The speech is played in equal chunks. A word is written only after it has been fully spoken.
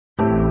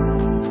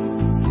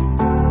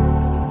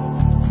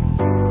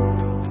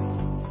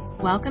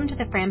Welcome to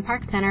the Fran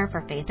Park Center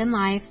for Faith and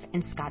Life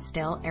in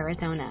Scottsdale,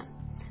 Arizona.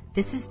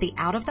 This is the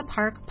Out of the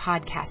Park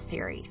podcast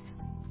series.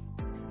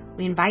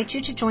 We invite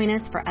you to join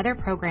us for other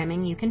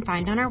programming you can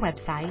find on our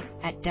website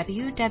at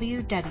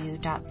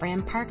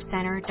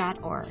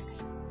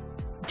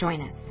www.franparkcenter.org.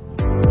 Join us.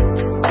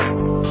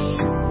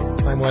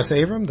 I'm Wes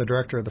Avram, the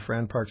director of the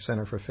Fran Park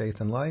Center for Faith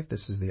and Life.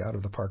 This is the Out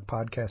of the Park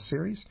podcast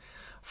series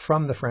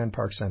from the Fran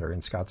Park Center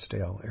in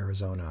Scottsdale,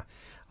 Arizona.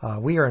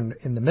 We are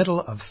in the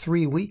middle of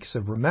 3 weeks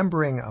of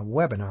remembering a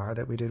webinar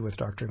that we did with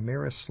Dr.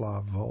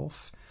 Miroslav Volf,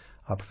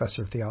 a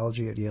professor of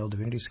theology at Yale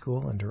Divinity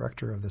School and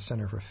director of the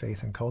Center for Faith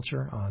and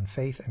Culture on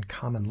faith and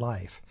common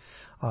life.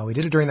 We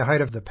did it during the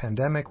height of the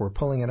pandemic. We're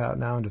pulling it out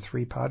now into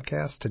 3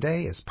 podcasts.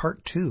 Today is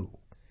part 2.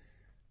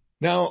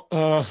 Now,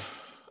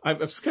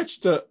 I've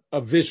sketched a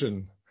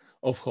vision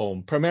of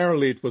home.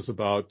 Primarily, it was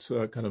about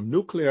kind of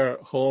nuclear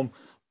home,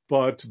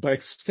 but by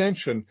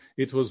extension,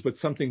 it was with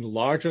something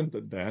larger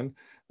than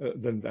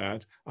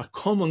that, a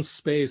common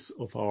space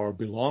of our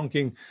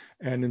belonging,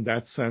 and in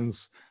that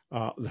sense,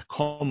 the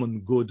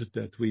common good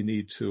that we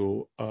need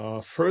to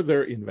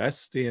further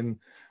invest in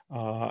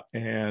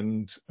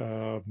and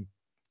to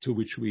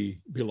which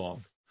we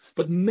belong.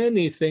 But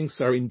many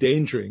things are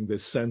endangering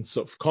this sense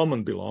of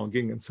common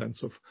belonging and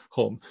sense of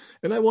home,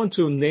 and I want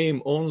to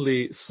name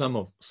only some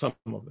of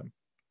them.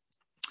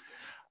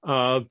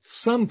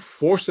 Some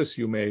forces,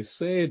 you may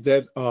say,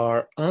 that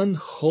are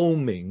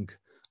unhoming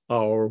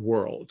our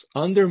world,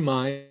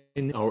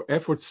 undermining our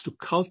efforts to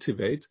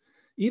cultivate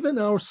even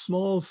our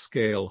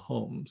small-scale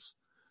homes,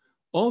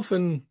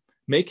 often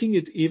making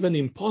it even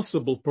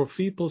impossible for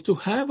people to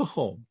have a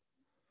home,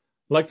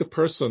 like the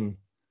person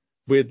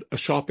with a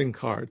shopping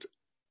cart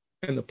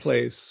and a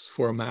place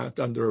for a mat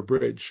under a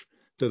bridge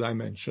that I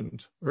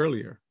mentioned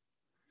earlier.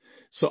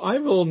 So I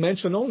will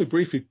mention only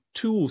briefly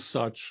 2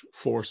 such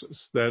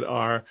forces that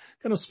are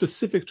kind of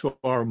specific to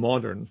our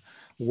modern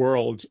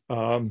world.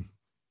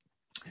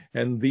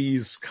 And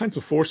these kinds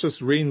of forces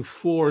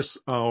reinforce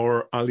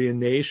our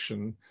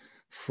alienation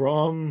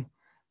from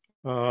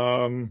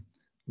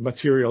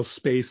material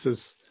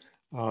spaces,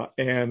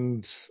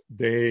 and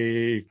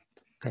they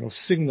kind of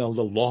signal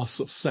the loss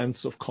of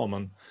sense of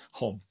common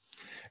home.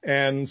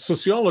 And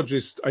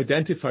sociologists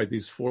identify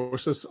these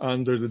forces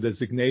under the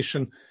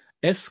designation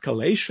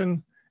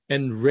escalation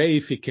and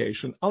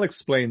reification. I'll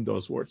explain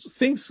those words.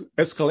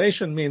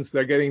 Escalation means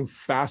they're getting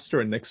faster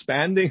and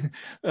expanding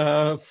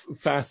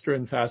faster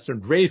and faster.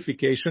 And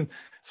reification,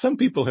 some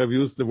people have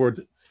used the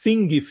word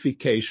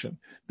thingification.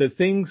 The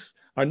things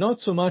are not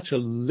so much a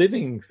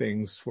living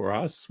things for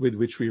us with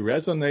which we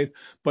resonate,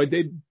 but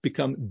they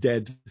become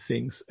dead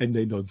things and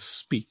they don't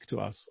speak to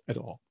us at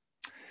all.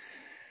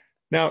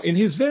 Now, in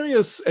his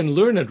various and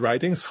learned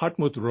writings,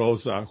 Hartmut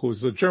Rosa,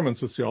 who's a German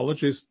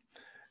sociologist,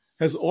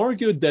 has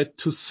argued that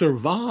to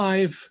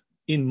survive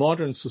in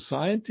modern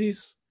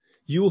societies,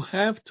 you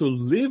have to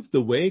live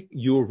the way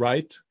you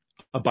ride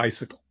a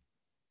bicycle.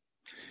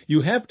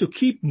 You have to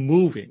keep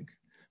moving.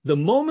 The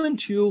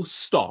moment you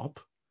stop,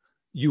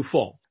 you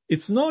fall.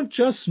 It's not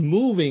just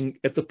moving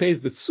at the pace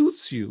that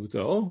suits you,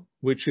 though,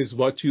 which is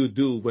what you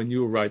do when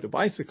you ride a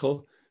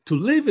bicycle. To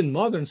live in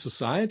modern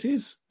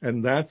societies,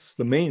 and that's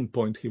the main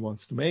point he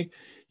wants to make,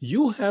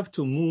 you have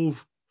to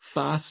move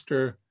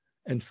faster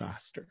and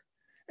faster.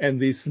 And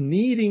this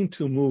needing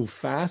to move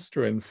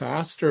faster and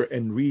faster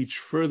and reach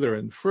further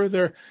and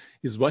further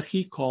is what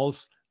he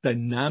calls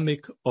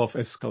dynamic of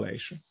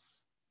escalation.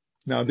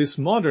 Now, this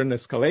modern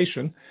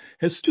escalation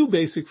has 2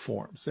 basic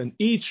forms, and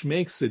each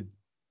makes it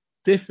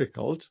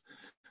difficult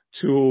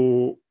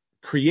to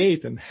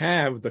create and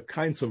have the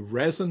kinds of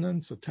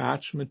resonance,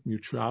 attachment,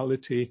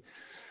 mutuality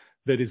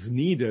that is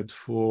needed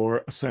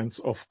for a sense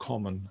of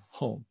common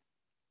home.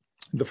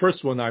 The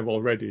first one I've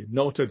already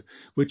noted,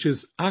 which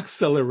is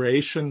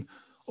acceleration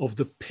of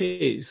the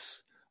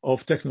pace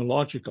of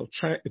technological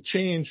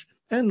change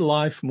and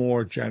life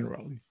more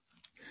generally.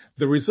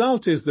 The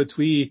result is that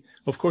we,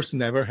 of course,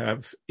 never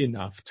have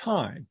enough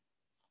time.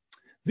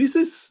 This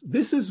is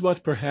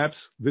what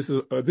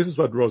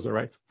Rosa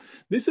writes.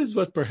 This is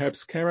what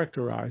perhaps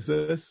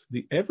characterizes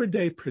the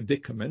everyday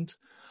predicament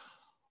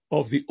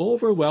of the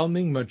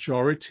overwhelming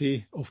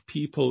majority of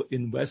people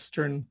in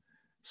Western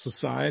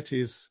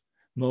societies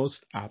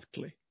most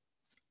aptly.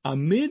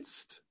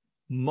 Amidst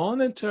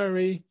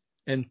monetary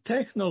and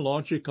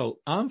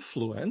technological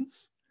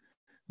affluence,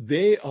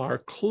 they are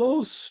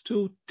close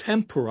to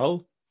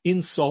temporal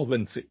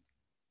insolvency.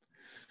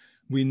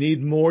 We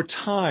need more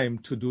time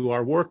to do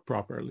our work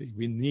properly.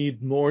 We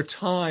need more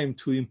time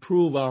to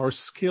improve our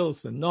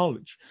skills and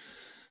knowledge.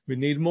 We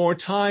need more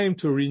time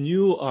to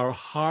renew our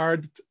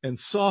hard and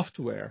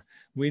software.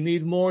 We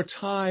need more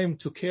time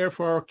to care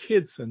for our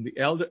kids and the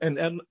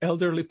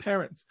elderly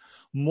parents.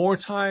 More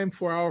time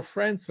for our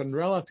friends and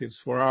relatives,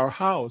 for our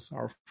house,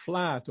 our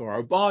flat, or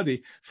our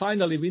body.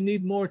 Finally, we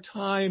need more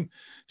time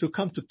to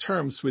come to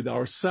terms with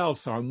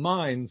ourselves, our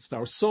minds,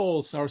 our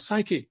souls, our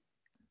psyche.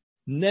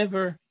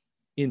 Never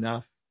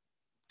enough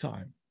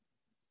time,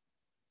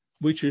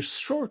 which is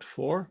short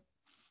for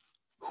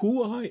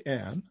who I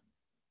am,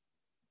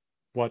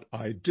 what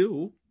I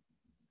do,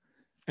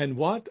 and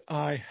what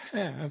I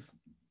have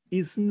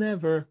is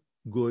never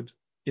good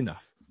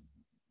enough,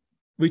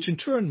 which in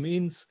turn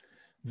means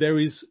there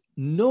is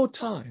no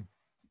time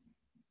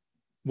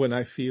when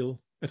I feel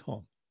at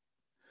home,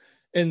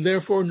 and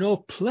therefore no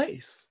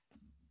place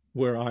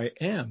where I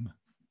am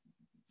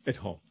at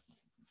home.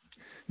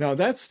 Now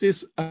that's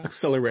this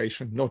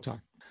acceleration, no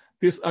time.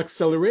 This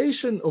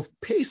acceleration of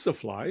pace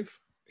of life,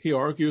 he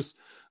argues,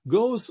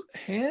 goes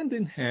hand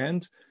in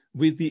hand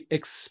with the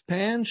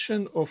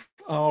expansion of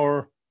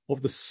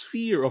the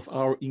sphere of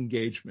our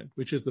engagement,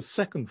 which is the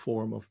second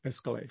form of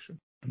escalation.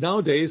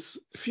 Nowadays,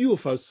 few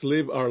of us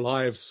live our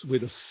lives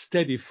with a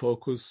steady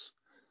focus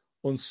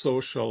on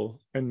social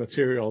and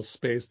material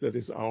space that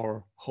is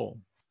our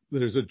home.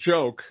 There's a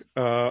joke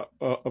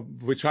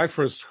which I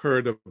first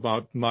heard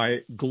about my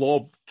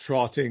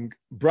globe-trotting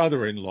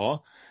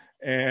brother-in-law,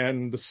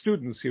 and the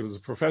students, he was a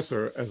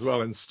professor as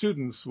well, and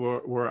students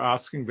were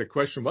asking the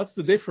question, what's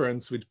the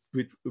difference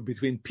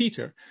between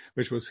Peter,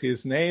 which was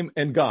his name,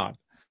 and God?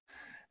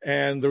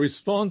 And the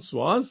response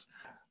was,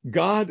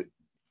 God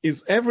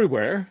is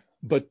everywhere,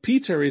 but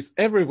Peter is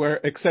everywhere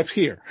except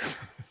here.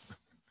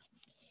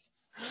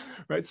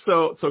 Right?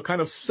 So kind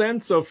of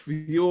sense of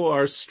you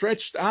are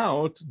stretched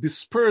out,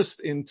 dispersed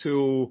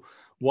into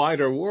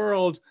wider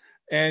world,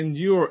 and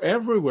you're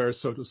everywhere,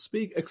 so to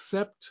speak,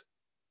 except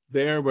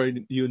there where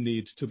you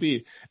need to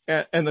be.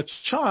 And a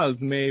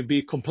child may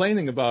be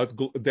complaining about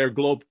their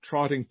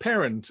globe-trotting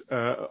parent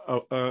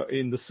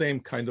in the same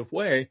kind of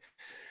way.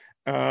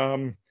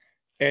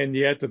 And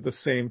yet at the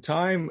same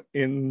time,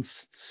 in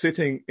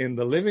sitting in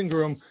the living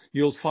room,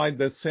 you'll find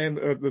that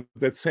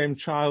same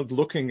child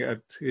looking at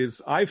his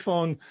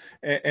iPhone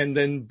and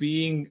then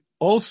being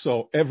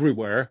also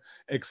everywhere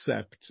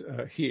except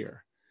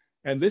here.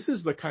 And this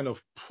is the kind of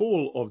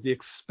pull of the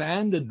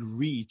expanded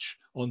reach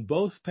on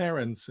both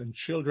parents and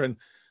children,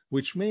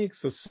 which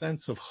makes a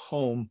sense of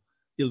home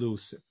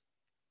elusive.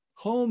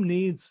 Home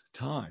needs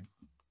time.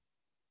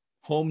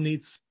 Home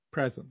needs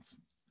presence.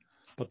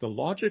 But the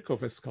logic of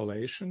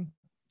escalation,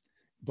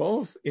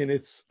 both in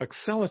its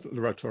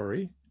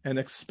acceleratory and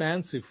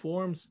expansive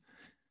forms,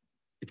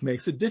 it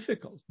makes it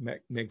difficult,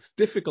 makes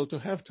difficult to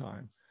have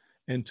time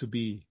and to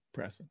be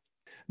present.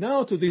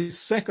 Now to the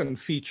second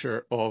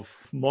feature of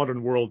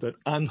modern world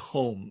that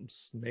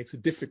unhomes, makes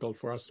it difficult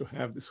for us to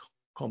have these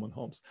common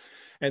homes,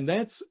 and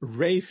that's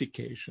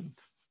reification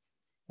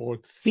or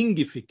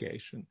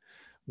thingification,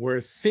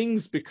 where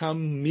things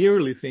become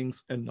merely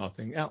things and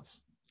nothing else.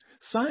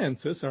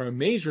 Sciences are a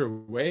major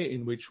way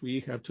in which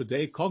we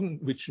today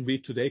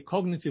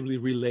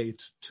cognitively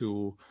relate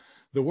to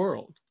the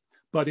world.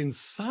 But in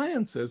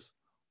sciences,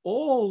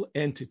 all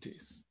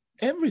entities,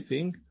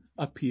 everything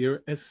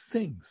appear as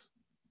things,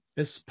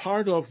 as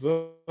part of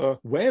the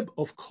web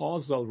of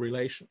causal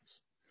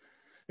relations.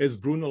 As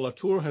Bruno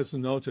Latour has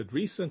noted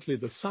recently,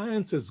 the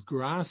sciences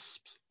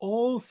grasps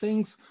all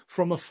things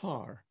from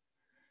afar,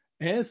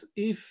 as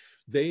if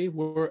they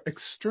were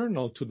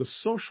external to the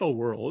social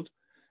world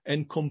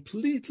and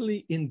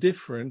completely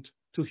indifferent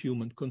to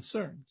human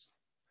concerns.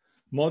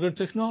 Modern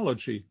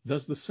technology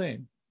does the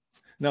same.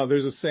 Now,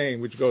 there's a saying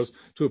which goes,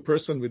 to a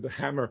person with a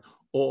hammer,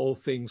 all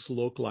things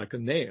look like a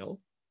nail.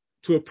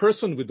 To a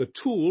person with a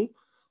tool,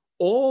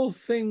 all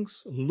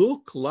things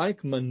look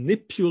like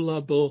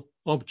manipulable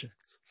objects.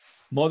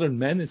 Modern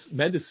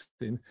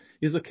medicine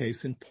is a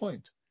case in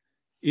point.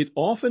 It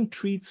often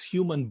treats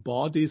human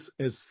bodies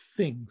as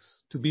things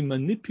to be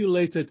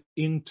manipulated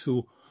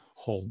into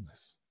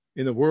wholeness.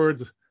 In a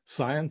word,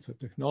 science and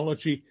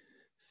technology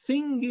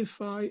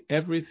thingify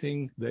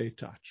everything they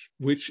touch,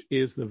 which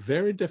is the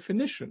very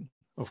definition,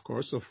 of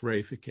course, of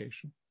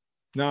reification.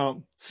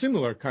 Now,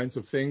 similar kinds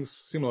of things,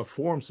 similar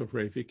forms of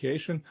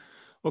reification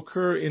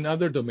occur in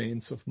other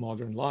domains of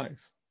modern life.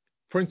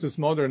 For instance,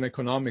 modern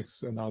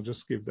economics, and I'll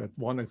just give that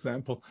one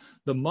example,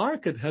 the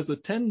market has a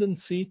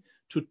tendency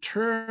to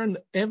turn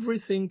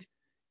everything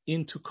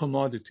into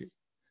commodity,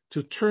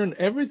 to turn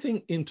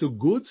everything into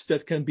goods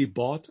that can be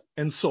bought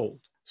and sold,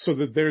 so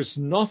that there's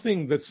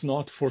nothing that's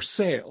not for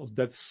sale,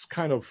 that's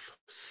kind of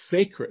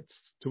sacred,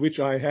 to which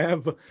I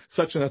have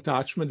such an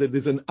attachment that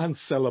is an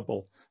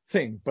unsellable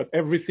thing. But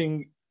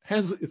everything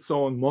has its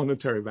own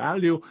monetary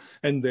value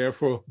and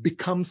therefore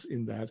becomes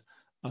in that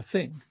a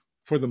thing.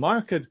 For the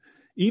market,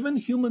 even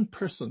human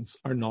persons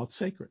are not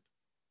sacred,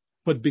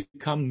 but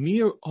become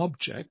mere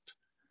object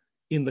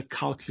in the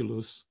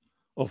calculus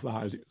of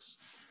values.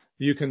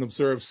 You can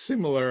observe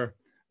similar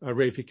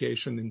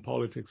reification in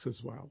politics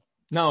as well.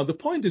 Now, the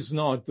point is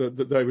not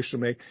that I wish to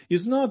make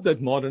is not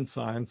that modern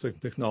science and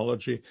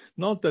technology,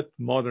 not that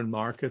modern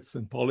markets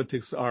and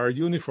politics are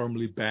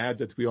uniformly bad,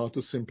 that we ought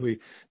to simply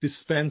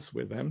dispense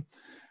with them.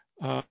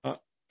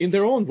 In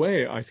their own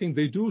way, I think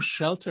they do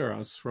shelter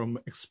us from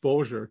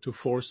exposure to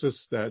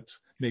forces that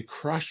may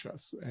crush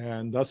us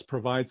and thus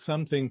provide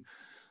something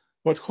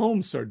what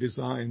homes are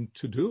designed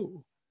to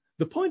do.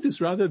 The point is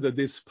rather that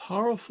these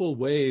powerful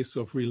ways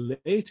of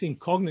relating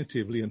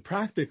cognitively and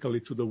practically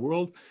to the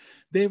world,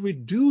 they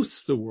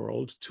reduce the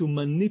world to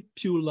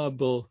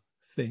manipulable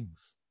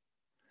things.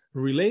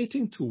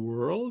 Relating to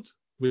world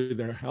with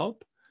their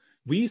help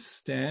We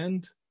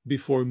stand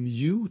before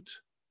mute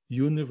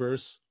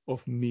universe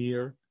of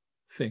mere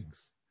things.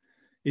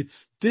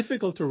 It's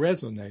difficult to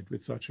resonate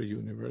with such a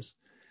universe,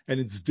 and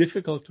it's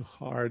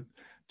hard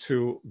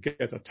to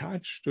get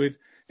attached to it.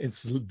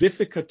 It's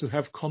difficult to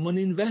have common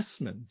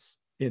investments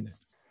in it.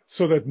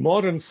 So that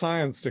modern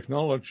science,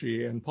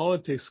 technology, and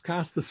politics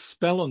cast a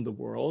spell on the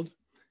world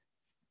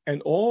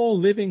and all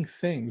living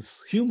things,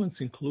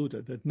 humans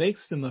included, that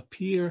makes them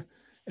appear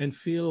and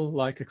feel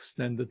like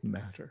extended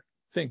matter,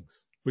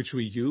 things which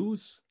we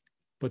use,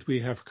 but we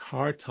have a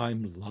hard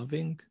time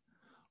loving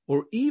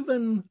or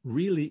even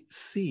really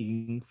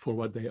seeing for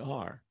what they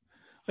are.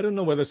 I don't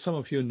know whether some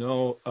of you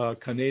know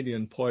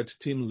Canadian poet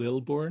Tim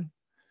Lilburn.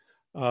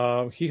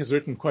 He has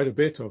written quite a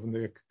bit of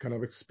the kind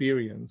of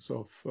experience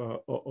of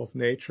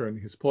nature, and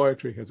his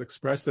poetry has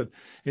expressed it.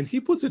 And he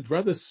puts it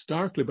rather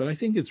starkly, but I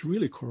think it's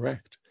really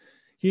correct.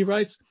 He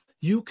writes,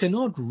 you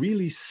cannot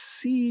really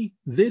see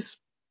this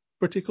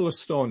particular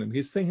stone, and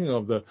he's thinking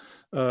of the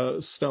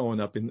stone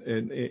up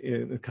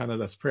in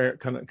Canada's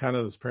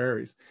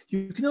prairies.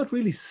 You cannot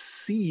really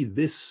see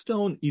this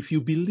stone if you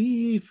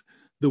believe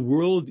the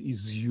world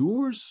is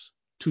yours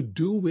to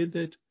do with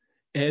it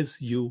as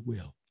you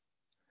will.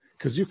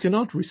 Because you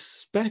cannot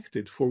respect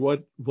it for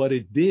what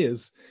it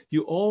is.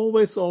 You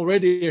always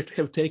already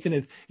have taken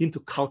it into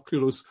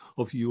calculus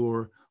of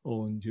your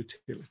own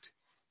utility.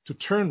 To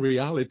turn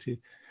reality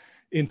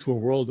into a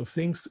world of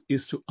things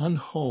is to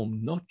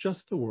unhome not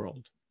just the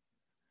world,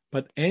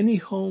 but any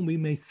home we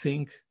may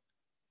think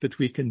that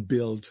we can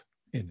build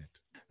in it.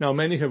 Now,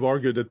 many have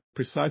argued that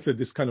precisely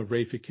this kind of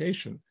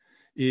reification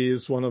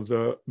is one of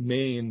the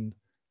main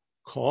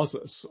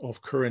causes of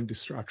current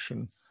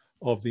destruction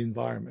of the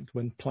environment.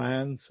 When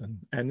plants and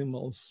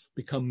animals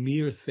become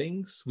mere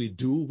things, we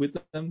do with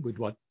them with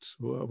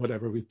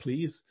whatever we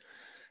please.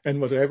 And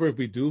whatever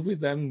we do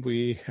with them,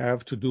 we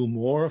have to do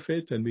more of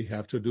it, and we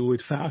have to do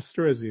it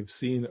faster, as you've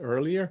seen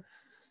earlier.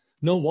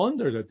 No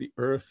wonder that the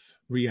earth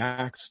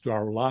reacts to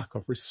our lack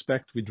of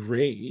respect with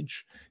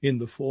rage in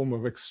the form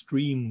of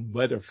extreme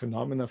weather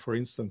phenomena. For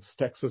instance,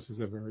 Texas is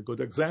a very good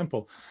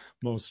example,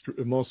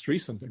 most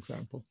recent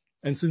example.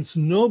 And since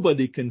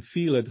nobody can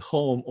feel at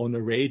home on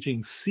a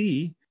raging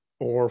sea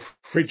or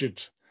frigid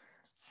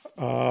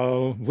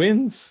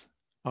winds,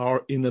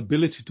 our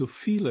inability to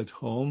feel at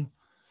home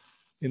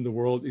in the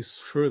world is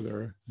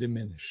further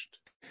diminished.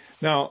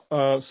 Now,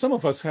 some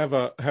of us have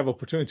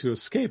opportunity to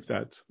escape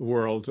that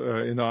world.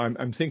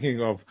 I'm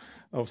thinking of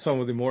some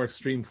of the more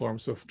extreme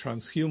forms of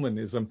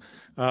transhumanism.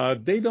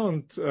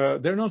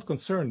 They're not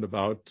concerned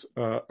about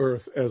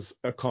Earth as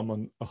a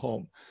common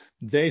home.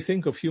 They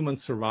think of human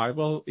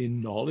survival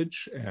in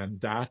knowledge and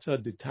data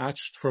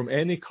detached from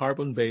any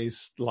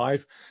carbon-based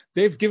life.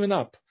 They've given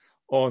up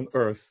on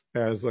Earth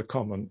as a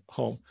common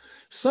home.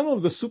 Some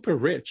of the super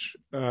rich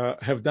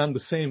have done the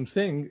same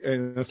thing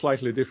in a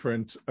slightly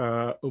different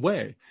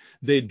way.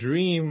 They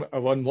dream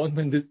of what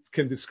one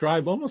can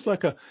describe almost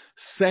like a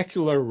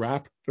secular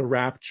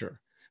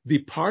rapture,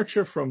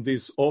 departure from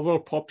this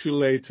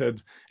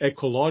overpopulated,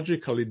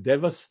 ecologically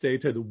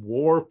devastated,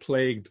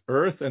 war-plagued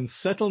Earth, and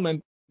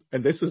settlement.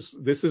 And that's the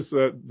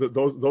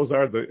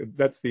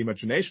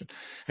imagination,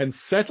 and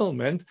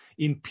settlement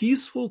in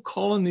peaceful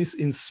colonies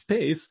in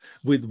space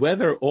with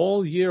weather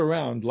all year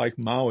round, like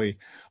Maui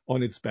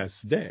on its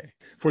best day.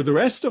 For the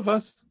rest of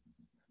us,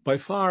 by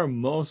far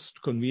most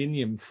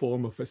convenient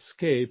form of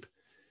escape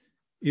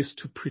is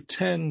to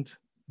pretend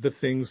that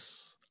things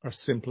are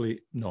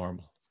simply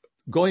normal,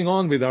 going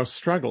on with our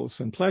struggles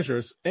and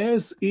pleasures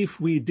as if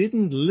we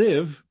didn't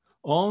live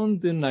on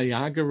the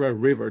Niagara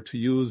River, to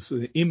use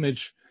the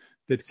image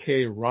that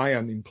Kay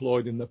Ryan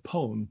employed in the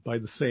poem by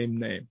the same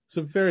name. It's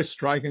a very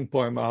striking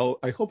poem.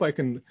 I hope I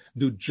can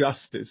do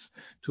justice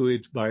to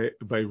it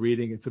by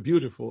reading. It's a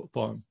beautiful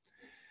poem.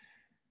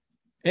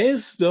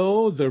 As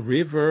though the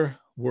river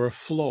were a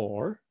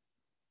floor,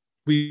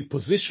 we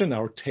position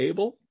our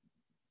table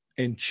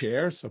and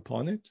chairs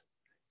upon it,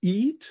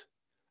 eat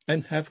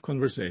and have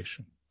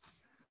conversation.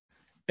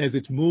 As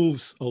it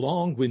moves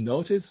along, we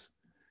notice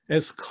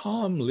as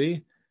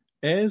calmly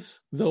as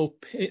though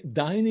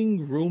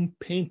dining room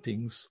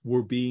paintings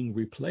were being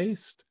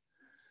replaced,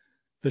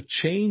 the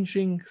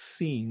changing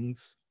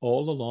scenes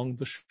all along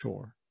the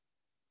shore.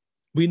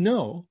 We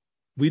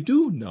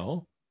do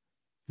know,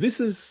 this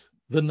is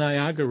the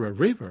Niagara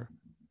River,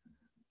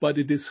 but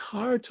it is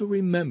hard to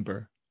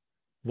remember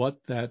what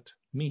that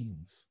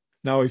means.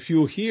 Now, if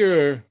you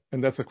hear,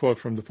 and that's a quote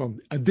from the poem,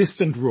 a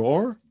distant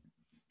roar,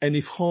 and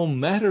if home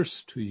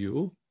matters to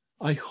you,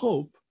 I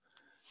hope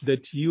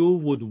that you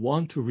would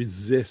want to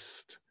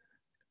resist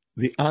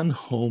the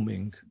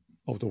unhoming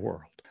of the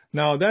world.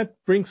 Now, that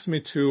brings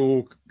me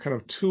to kind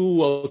of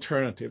two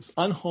alternatives,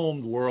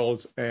 unhomed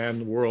world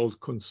and world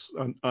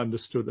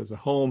understood as a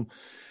home.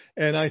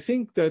 And I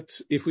think that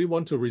if we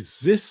want to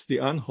resist the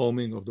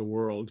unhoming of the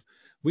world,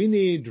 we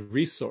need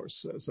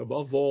resources,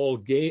 above all,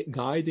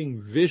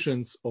 guiding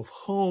visions of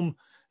home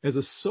as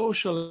a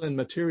social and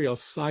material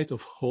site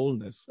of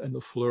wholeness and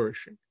of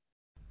flourishing.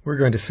 We're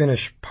going to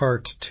finish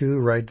part 2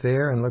 right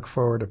there and look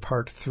forward to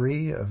part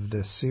 3 of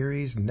this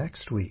series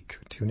next week.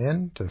 Tune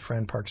in to the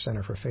Fran Park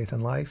Center for Faith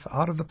and Life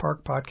Out of the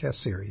Park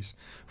podcast series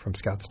from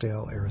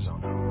Scottsdale,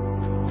 Arizona.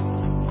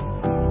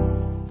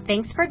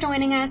 Thanks for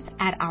joining us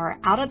at our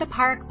Out of the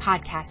Park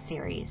podcast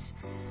series.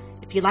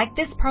 If you like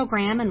this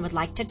program and would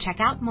like to check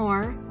out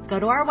more, go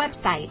to our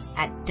website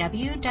at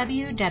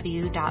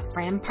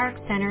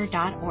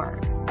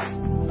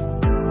www.franparkcenter.org.